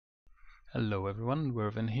Hello everyone,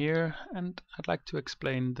 Wervin here, and I'd like to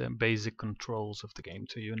explain the basic controls of the game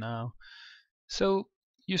to you now. So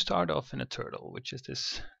you start off in a turtle, which is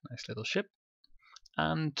this nice little ship,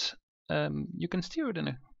 and you can steer it in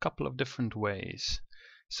a couple of different ways.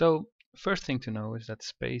 So first thing to know is that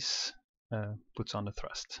space puts on the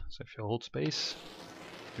thrust. So if you hold space,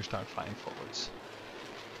 you start flying forwards.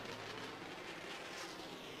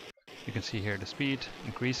 You can see here the speed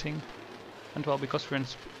increasing. And well, because we're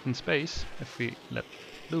in space, if we let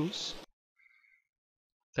loose,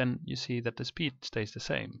 then you see that the speed stays the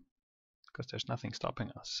same, because there's nothing stopping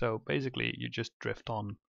us. So basically, you just drift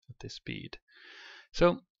on at this speed.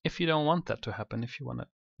 So if you don't want that to happen, if you want to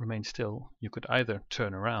remain still, you could either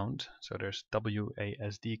turn around. So there's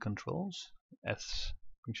WASD controls. S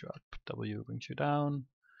brings you up, W brings you down,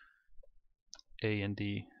 A and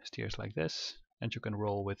D steers like this, and you can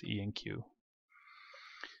roll with E and Q.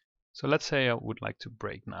 So let's say I would like to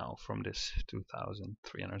brake now from this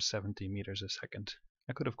 2,370 meters a second.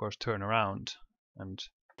 I could of course turn around and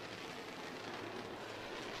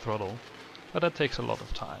throttle, but that takes a lot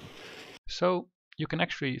of time. So you can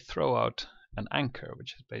actually throw out an anchor,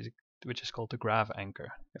 which is called the grav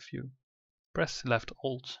anchor. If you press left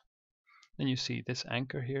Alt, then you see this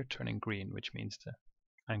anchor here turning green, which means the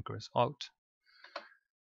anchor is out.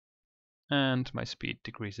 And my speed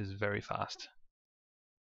decreases very fast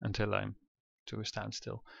until I'm to a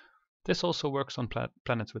standstill. This also works on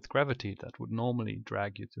planets with gravity that would normally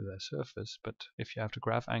drag you to their surface, but if you have the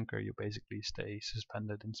grav anchor, you basically stay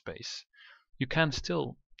suspended in space. You can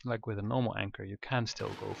still, like with a normal anchor, you can still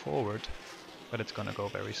go forward, but it's gonna go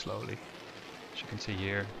very slowly. As you can see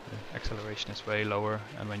here, the acceleration is way lower,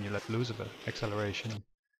 and when you let loose of acceleration,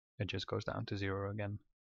 it just goes down to 0 again.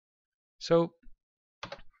 So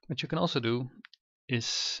what you can also do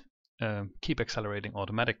is keep accelerating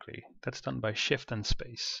automatically. That's done by shift and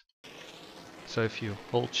space. So if you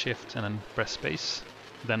hold shift and then press space,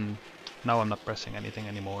 then now I'm not pressing anything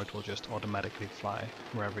anymore, it will just automatically fly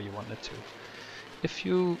wherever you want it to. If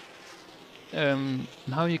you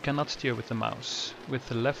now you cannot steer with the mouse. With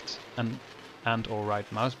the left and or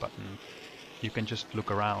right mouse button, you can just look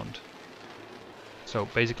around. So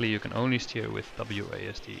basically you can only steer with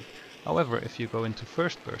WASD. However, if you go into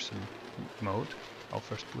first person mode, I'll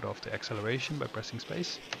first put off the acceleration by pressing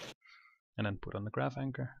space, and then put on the grav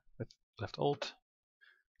anchor with left Alt,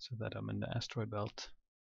 so that I'm in the asteroid belt.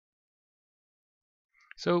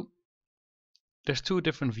 So there's two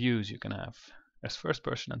different views you can have. There's first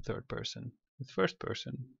person and third person. With first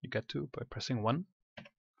person you get to by pressing 1,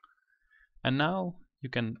 and now you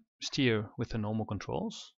can steer with the normal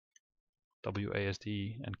controls,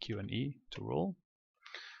 WASD and Q and E to roll,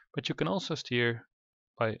 but you can also steer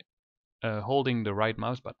by holding the right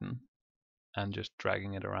mouse button and just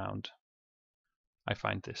dragging it around. I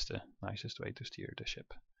find this the nicest way to steer the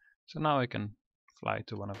ship. So now I can fly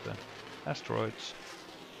to one of the asteroids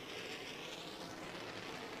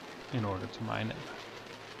in order to mine it.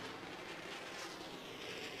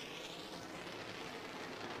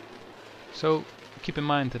 So keep in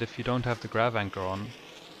mind that if you don't have the grav anchor on,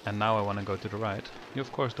 and now I want to go to the right, you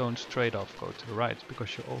of course don't straight off go to the right,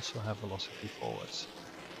 because you also have velocity forwards.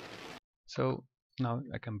 So now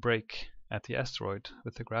I can brake at the asteroid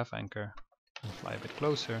with the grav anchor and fly a bit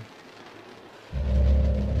closer.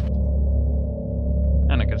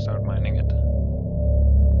 And I can start mining it.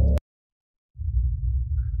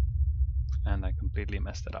 And I completely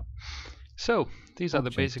messed it up. So these are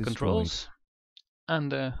the basic controls.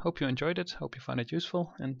 And hope you enjoyed it, hope you found it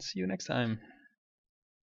useful, and see you next time.